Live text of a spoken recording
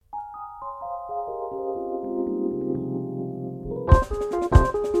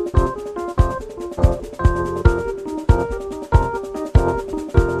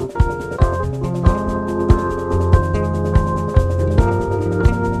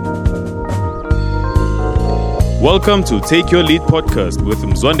Welcome to Take Your Lead podcast with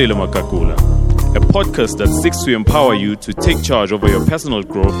Mzwandile Makakula, a podcast that seeks to empower you to take charge over your personal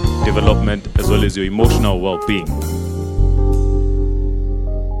growth, development, as well as your emotional well-being.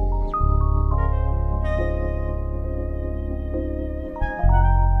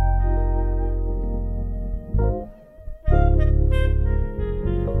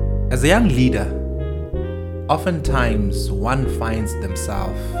 As a young leader, oftentimes one finds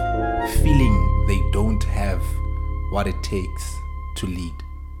themselves feeling they don't have what it takes to lead.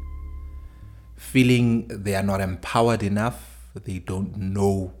 Feeling they are not empowered enough, they don't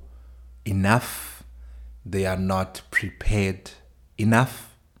know enough, they are not prepared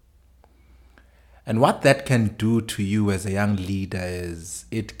enough. And what that can do to you as a young leader is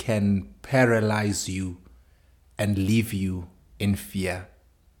it can paralyze you and leave you in fear.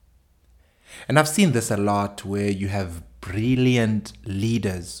 And I've seen this a lot where you have brilliant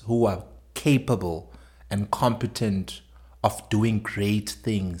leaders who are capable and competent of doing great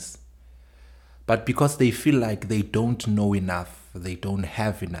things. But because they feel like they don't know enough, they don't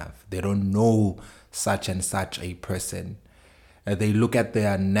have enough, they don't know such and such a person, they look at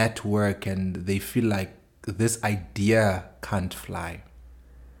their network and they feel like this idea can't fly.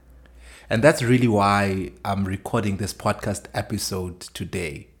 And that's really why I'm recording this podcast episode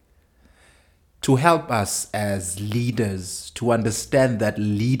today. To help us as leaders to understand that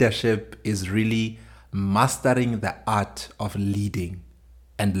leadership is really mastering the art of leading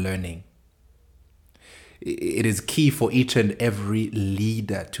and learning. It is key for each and every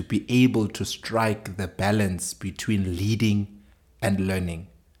leader to be able to strike the balance between leading and learning.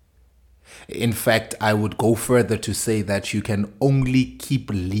 In fact, I would go further to say that you can only keep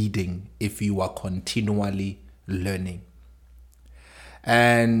leading if you are continually learning.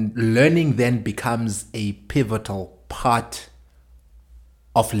 And learning then becomes a pivotal part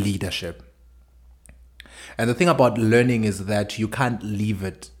of leadership. And the thing about learning is that you can't leave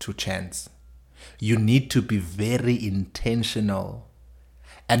it to chance. You need to be very intentional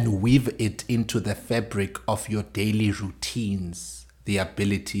and weave it into the fabric of your daily routines, the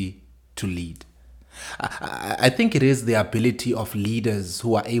ability to lead. I think it is the ability of leaders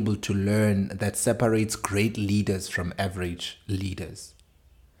who are able to learn that separates great leaders from average leaders.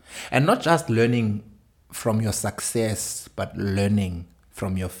 And not just learning from your success, but learning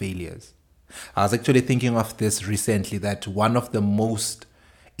from your failures. I was actually thinking of this recently, that one of the most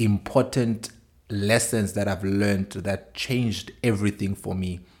important lessons that I've learned that changed everything for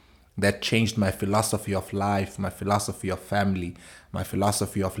me, that changed my philosophy of life, my philosophy of family, my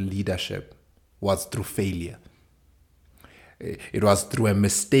philosophy of leadership, was through failure. It was through a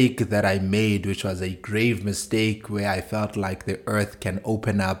mistake that I made, which was a grave mistake where I felt like the earth can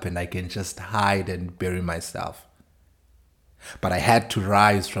open up and I can just hide and bury myself. But I had to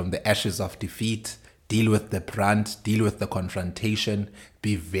rise from the ashes of defeat, deal with the brunt, deal with the confrontation,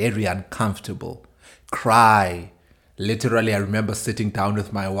 be very uncomfortable, cry. Literally, I remember sitting down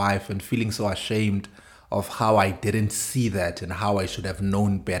with my wife and feeling so ashamed of how I didn't see that and how I should have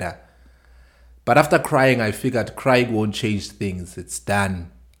known better. But after crying, I figured crying won't change things. It's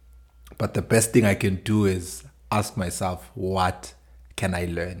done. But the best thing I can do is ask myself, what can I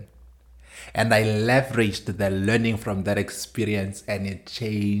learn? And I leveraged the learning from that experience and it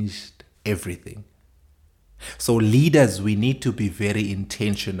changed everything. So leaders, we need to be very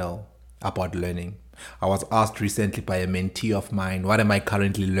intentional about learning. I was asked recently by a mentee of mine, what am I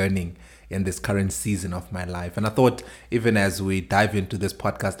currently learning in this current season of my life? And I thought, even as we dive into this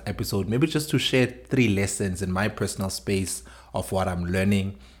podcast episode, maybe just to share 3 lessons in my personal space of what I'm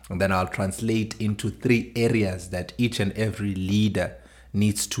learning. And then I'll translate into 3 areas that each and every leader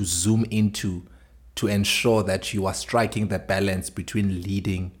needs to zoom into to ensure that you are striking the balance between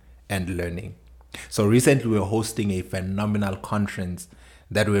leading and learning. So recently we were hosting a phenomenal conference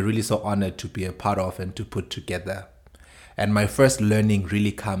that we're really so honored to be a part of and to put together. And my first learning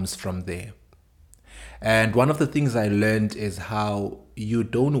really comes from there. And one of the things I learned is how you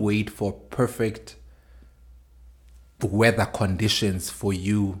don't wait for perfect weather conditions for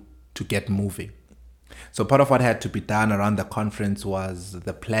you to get moving. So part of what had to be done around the conference was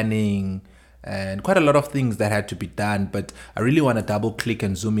the planning and quite a lot of things that had to be done. But I really want to double click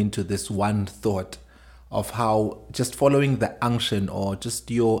and zoom into this one thought of how just following the unction, or just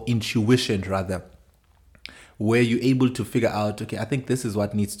your intuition rather, where you're able to figure out, okay, I think this is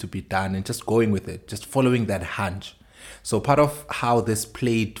what needs to be done, and just going with it, just following that hunch. So part of how this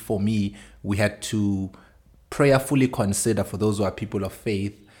played for me, we had to prayerfully consider, for those who are people of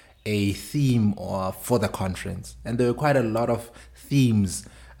faith, a theme for the conference. And there were quite a lot of themes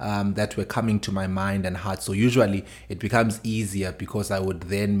that were coming to my mind and heart. So usually it becomes easier because I would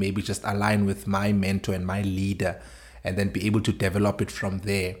then maybe just align with my mentor and my leader and then be able to develop it from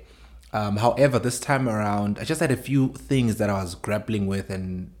there. However, this time around, I just had a few things that I was grappling with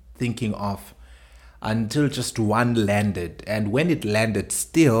and thinking of until just one landed. And when it landed,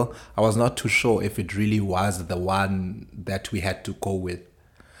 still, I was not too sure if it really was the one that we had to go with.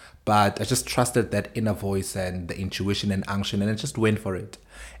 But I just trusted that inner voice and the intuition and unction, and I just went for it.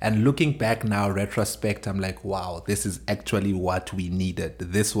 And looking back now, retrospect, I'm like, wow, this is actually what we needed.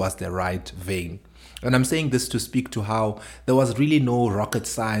 This was the right vein. And I'm saying this to speak to how there was really no rocket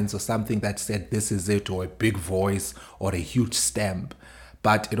science or something that said this is it, or a big voice or a huge stamp.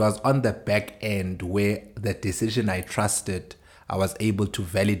 But it was on the back end where the decision I trusted, I was able to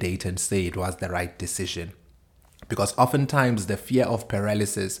validate and say it was the right decision. Because oftentimes the fear of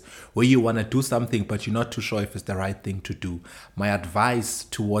paralysis, where you want to do something but you're not too sure if it's the right thing to do. My advice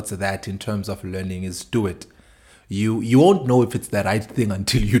towards that in terms of learning is do it. You won't know if it's the right thing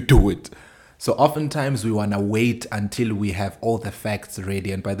until you do it. So oftentimes we want to wait until we have all the facts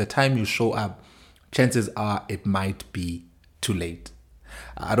ready, and by the time you show up, chances are it might be too late.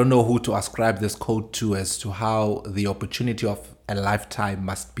 I don't know who to ascribe this quote to as to how the opportunity of a lifetime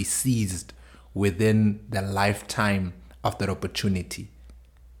must be seized within the lifetime of that opportunity.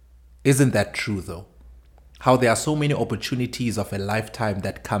 Isn't that true though? How there are so many opportunities of a lifetime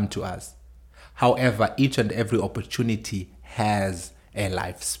that come to us. However, each and every opportunity has a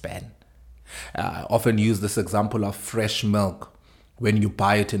lifespan. I often use this example of fresh milk. When you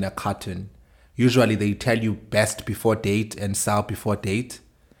buy it in a carton, usually they tell you best before date and sell before date.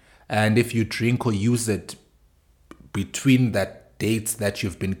 And if you drink or use it between that dates that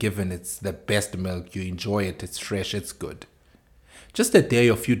you've been given, it's the best milk. You enjoy it. It's fresh. It's good. Just a day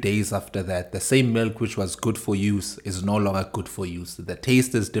or few days after that, the same milk which was good for use is no longer good for use. The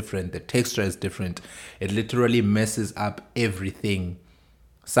taste is different. The texture is different. It literally messes up everything.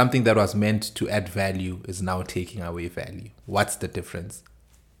 Something that was meant to add value is now taking away value. What's the difference?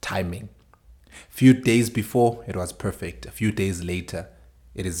 Timing. Few days before, it was perfect. A few days later,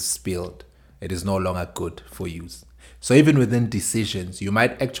 it is spilled. It is no longer good for use. So even within decisions, you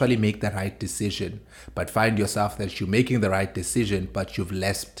might actually make the right decision, but find yourself that you're making the right decision, but you've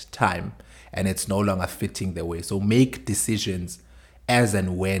lapsed time and it's no longer fitting the way. So make decisions as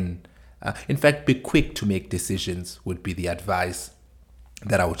and when. In fact, be quick to make decisions would be the advice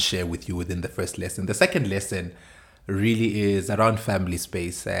that I would share with you within the first lesson. The second lesson really is around family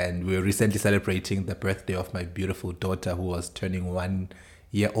space, and we were recently celebrating the birthday of my beautiful daughter who was turning 1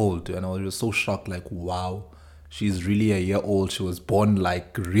 year old, and I was so shocked, like, wow, she's really a year old. She was born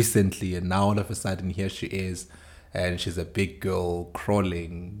like recently, and now all of a sudden here she is, and she's a big girl,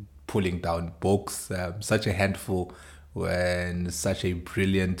 crawling, pulling down books, such a handful, and such a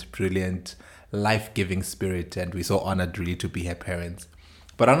brilliant life-giving spirit, and we're so honored really to be her parents.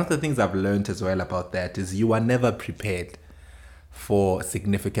 But one of the things I've learned as well about that is you are never prepared for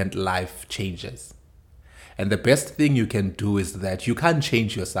significant life changes. And the best thing you can do is that you can't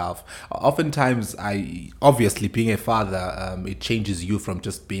change yourself. Oftentimes, obviously being a father, it changes you from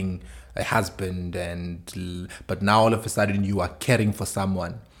just being a husband, but now all of a sudden you are caring for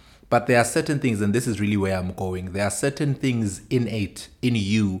someone. But there are certain things, and this is really where I'm going. There are certain things innate in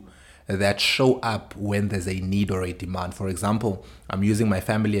you that show up when there's a need or a demand. For example, I'm using my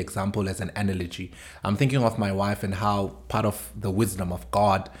family example as an analogy. I'm thinking of my wife and how part of the wisdom of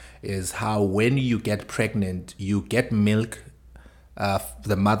God is how when you get pregnant, you get milk,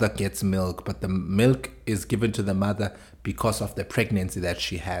 the mother gets milk, but the milk is given to the mother because of the pregnancy that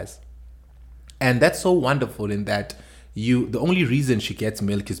she has. And that's so wonderful in that the only reason she gets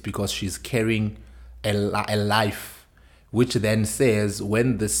milk is because she's carrying a life, which then says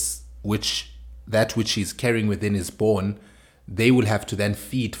when that which she's carrying within is born, they will have to then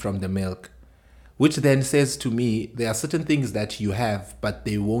feed from the milk, which then says to me, there are certain things that you have, but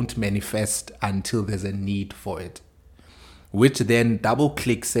they won't manifest until there's a need for it, which then double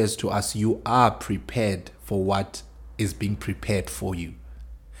click says to us, you are prepared for what is being prepared for you.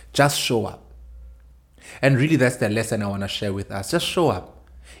 Just show up. And really that's the lesson I want to share with us. Just show up.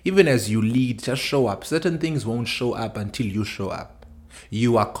 Even as you lead, just show up. Certain things won't show up until you show up.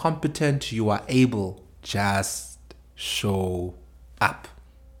 You are competent, you are able, just show up.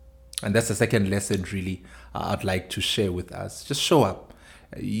 And that's the second lesson really I'd like to share with us. Just show up.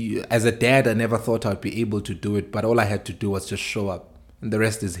 As a dad, I never thought I'd be able to do it, but all I had to do was just show up. And the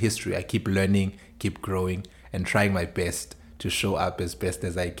rest is history. I keep learning, keep growing, and trying my best to show up as best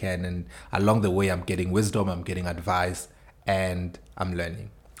as I can. And along the way, I'm getting wisdom, I'm getting advice, and I'm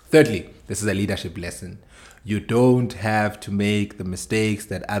learning. Thirdly, this is a leadership lesson. You don't have to make the mistakes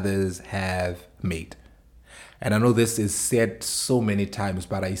that others have made. And I know this is said so many times,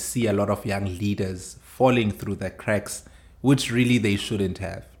 but I see a lot of young leaders falling through the cracks, which really they shouldn't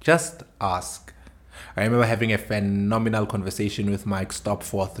have. Just ask. I remember having a phenomenal conversation with Mike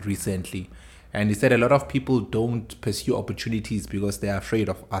Stopforth recently, and he said a lot of people don't pursue opportunities because they're afraid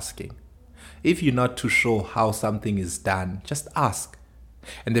of asking. If you're not too sure how something is done, just ask.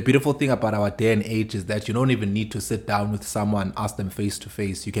 And the beautiful thing about our day and age is that you don't even need to sit down with someone, ask them face to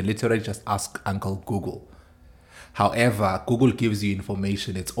face. You can literally just ask Uncle Google. However, Google gives you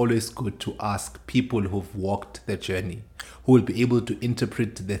information. It's always good to ask people who've walked the journey, who will be able to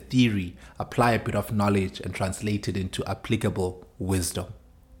interpret the theory, apply a bit of knowledge, and translate it into applicable wisdom.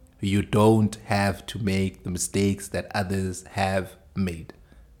 You don't have to make the mistakes that others have made.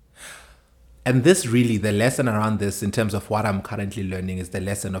 And this really, the lesson around this in terms of what I'm currently learning is the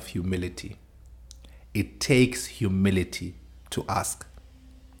lesson of humility. It takes humility to ask.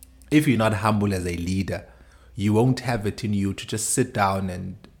 If you're not humble as a leader, you won't have it in you to just sit down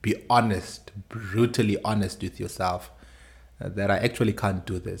and be honest, brutally honest with yourself, that I actually can't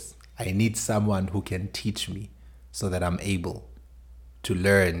do this. I need someone who can teach me so that I'm able to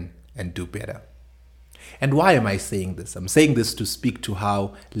learn and do better. And why am I saying this? I'm saying this to speak to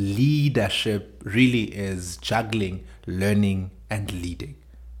how leadership really is juggling learning and leading.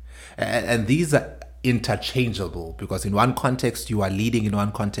 And these are interchangeable, because in one context you are leading, in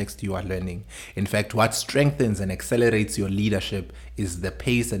one context you are learning. In fact, what strengthens and accelerates your leadership is the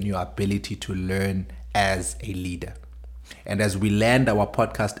pace and your ability to learn as a leader. And as we land our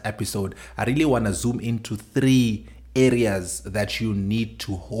podcast episode, I really want to zoom into 3 areas that you need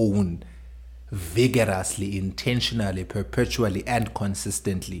to hone vigorously, intentionally, perpetually, and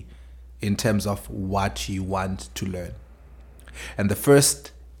consistently in terms of what you want to learn. And the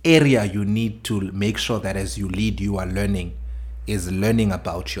first area you need to make sure that as you lead, you are learning is learning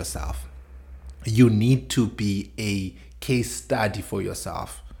about yourself. You need to be a case study for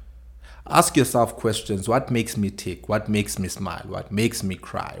yourself. Ask yourself questions. What makes me tick? What makes me smile? What makes me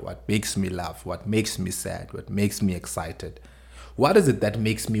cry? What makes me laugh? What makes me sad? What makes me excited? What is it that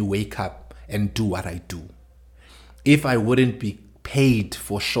makes me wake up and do what I do? If I wouldn't be paid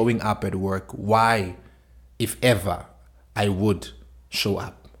for showing up at work, why, if ever, I would show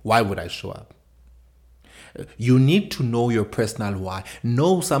up? Why would I show up? You need to know your personal why.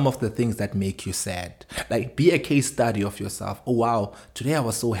 Know some of the things that make you sad. Like, be a case study of yourself. Oh, wow, today I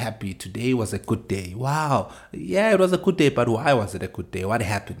was so happy. Today was a good day. Wow, yeah, it was a good day, but why was it a good day? What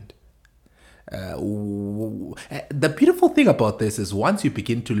happened? The beautiful thing about this is once you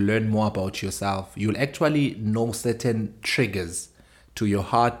begin to learn more about yourself, you'll actually know certain triggers to your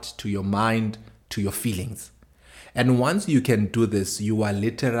heart, to your mind, to your feelings. And once you can do this, you are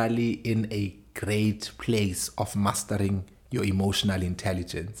literally in a great place of mastering your emotional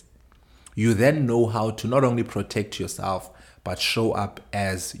intelligence. You then know how to not only protect yourself, but show up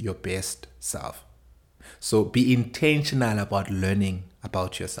as your best self. So be intentional about learning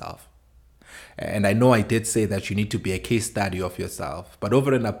about yourself. And I know I did say that you need to be a case study of yourself, but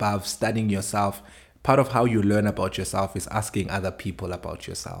over and above studying yourself, part of how you learn about yourself is asking other people about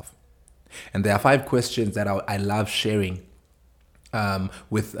yourself. And there are 5 questions that I love sharing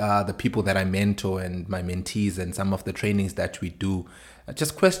with the people that I mentor and my mentees and some of the trainings that we do.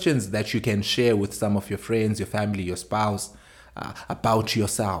 Just questions that you can share with some of your friends, your family, your spouse, about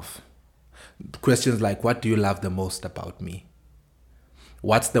yourself. Questions like, what do you love the most about me?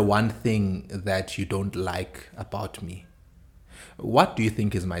 What's the one thing that you don't like about me? What do you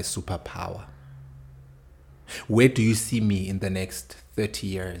think is my superpower? Where do you see me in the next 30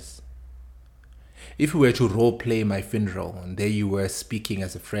 years? If we were to role play my funeral and there you were speaking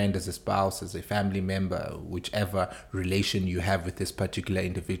as a friend, as a spouse, as a family member, whichever relation you have with this particular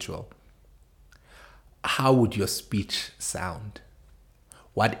individual, how would your speech sound?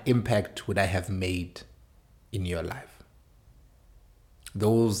 What impact would I have made in your life?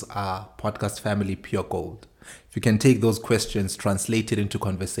 Those are Podcast Family Pure Gold. If you can take those questions, translate it into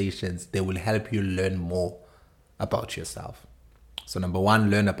conversations, they will help you learn more about yourself. So 1,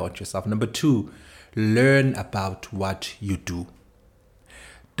 learn about yourself. 2, learn about what you do.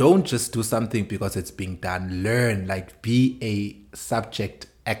 Don't just do something because it's being done. Learn, like be a subject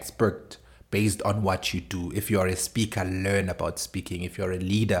expert based on what you do. If you're a speaker, learn about speaking. If you're a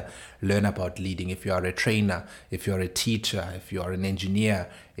leader, learn about leading. If you are a trainer, if you're a teacher, if you are an engineer,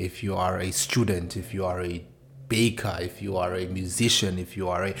 if you are a student, if you are a baker, if you are a musician, if you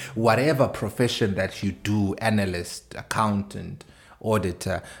are a whatever profession that you do, analyst, accountant,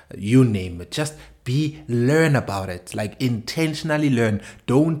 auditor, you name it. Just learn about it, like intentionally learn.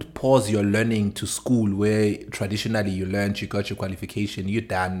 Don't pause your learning to school where traditionally you learned, you got your qualification, you're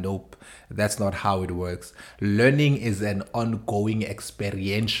done. Nope, that's not how it works. Learning is an ongoing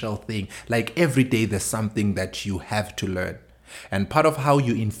experiential thing. Like every day there's something that you have to learn. And part of how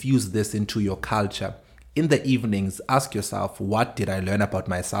you infuse this into your culture, in the evenings, ask yourself, what did I learn about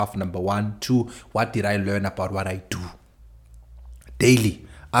myself? Number 1. 2, what did I learn about what I do? Daily,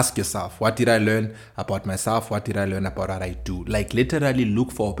 ask yourself, what did I learn about myself? What did I learn about what I do? Like literally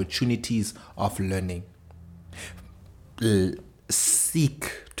look for opportunities of learning.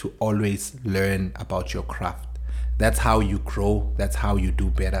 Seek to always learn about your craft. That's how you grow. That's how you do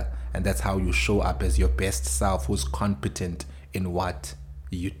better. And that's how you show up as your best self who's competent in what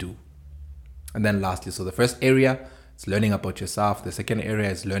you do. And then lastly, so the first area is learning about yourself. The second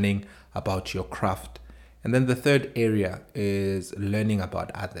area is learning about your craft. And then the third area is learning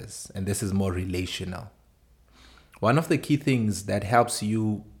about others. And this is more relational. One of the key things that helps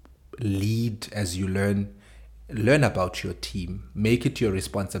you lead as you learn about your team. Make it your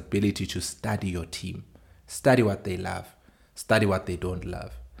responsibility to study your team. Study what they love. Study what they don't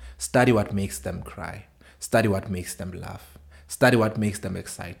love. Study what makes them cry. Study what makes them laugh. Study what makes them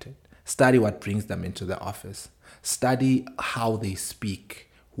excited. Study what brings them into the office. Study how they speak,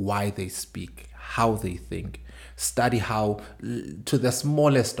 why they speak, how they think. Study how, to the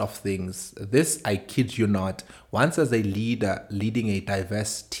smallest of things. This, I kid you not, once as a leader leading a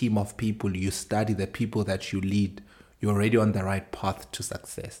diverse team of people, you study the people that you lead, you're already on the right path to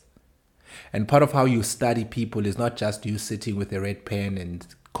success. And part of how you study people is not just you sitting with a red pen and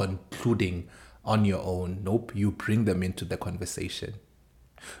concluding on your own. Nope, you bring them into the conversation.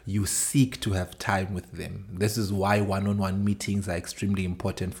 You seek to have time with them. This is why one-on-one meetings are extremely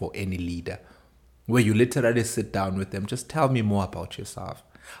important for any leader, where you literally sit down with them. Just tell me more about yourself.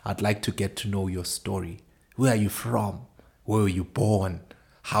 I'd like to get to know your story. Where are you from? Where were you born?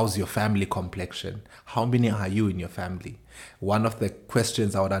 How's your family complexion? How many are you in your family? One of the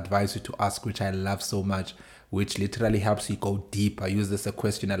questions I would advise you to ask, which I love so much, which literally helps you go deep. I use this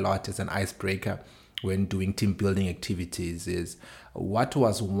question a lot as an icebreaker when doing team building activities, is what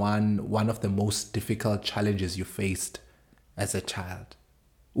was one of the most difficult challenges you faced as a child?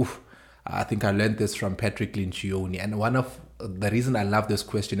 I think I learned this from Patrick Lencioni. And one of the reason I love this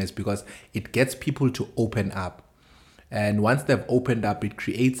question is because it gets people to open up. And once they've opened up, it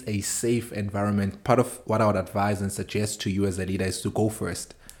creates a safe environment. Part of what I would advise and suggest to you as a leader is to go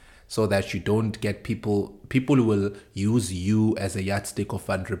first, so that you don't get people will use you as a yardstick of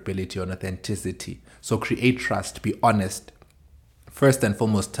vulnerability and authenticity. So create trust, be honest. First and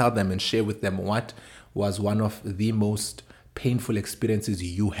foremost, tell them and share with them what was one of the most painful experiences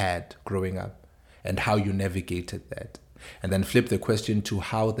you had growing up and how you navigated that. And then flip the question to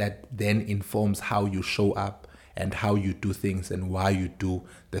how that then informs how you show up and how you do things and why you do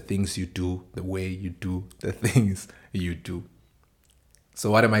the things you do, the way you do the things you do.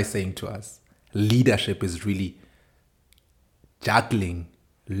 So what am I saying to us? Leadership is really juggling,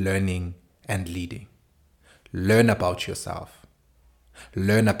 learning, and leading. Learn about yourself.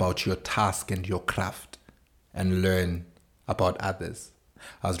 Learn about your task and your craft, and learn about others.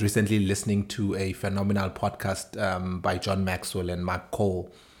 I was recently listening to a phenomenal podcast by John Maxwell and Mark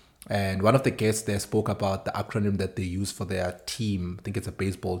Cole. And one of the guests there spoke about the acronym that they use for their team. I think it's a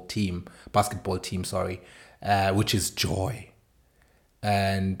basketball team, which is JOY.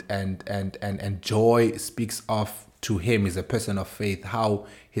 And joy speaks of, to him, is a person of faith, how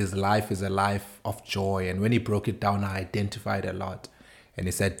his life is a life of joy. And when he broke it down, I identified a lot. And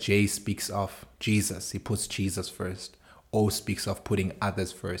he said J speaks of Jesus. He puts Jesus first. O speaks of putting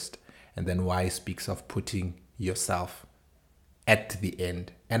others first. And then Y speaks of putting yourself at the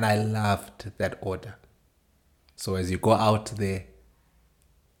end. And I loved that order. So as you go out there,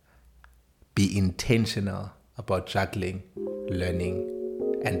 be intentional about juggling, learning,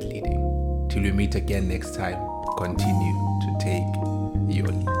 and leading. Till we meet again next time, continue to take your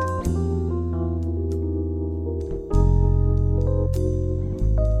lead.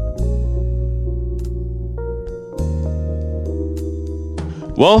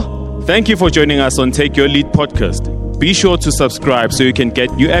 Well, thank you for joining us on Take Your Lead podcast. Be sure to subscribe so you can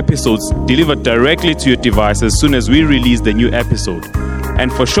get new episodes delivered directly to your device as soon as we release the new episode.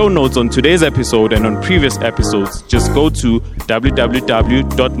 And for show notes on today's episode and on previous episodes, just go to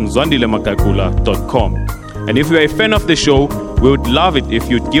www.mzwandilemakakula.com. And if you're a fan of the show, we would love it if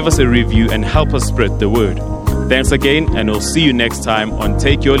you'd give us a review and help us spread the word. Thanks again, and we'll see you next time on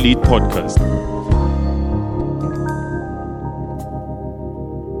Take Your Lead podcast.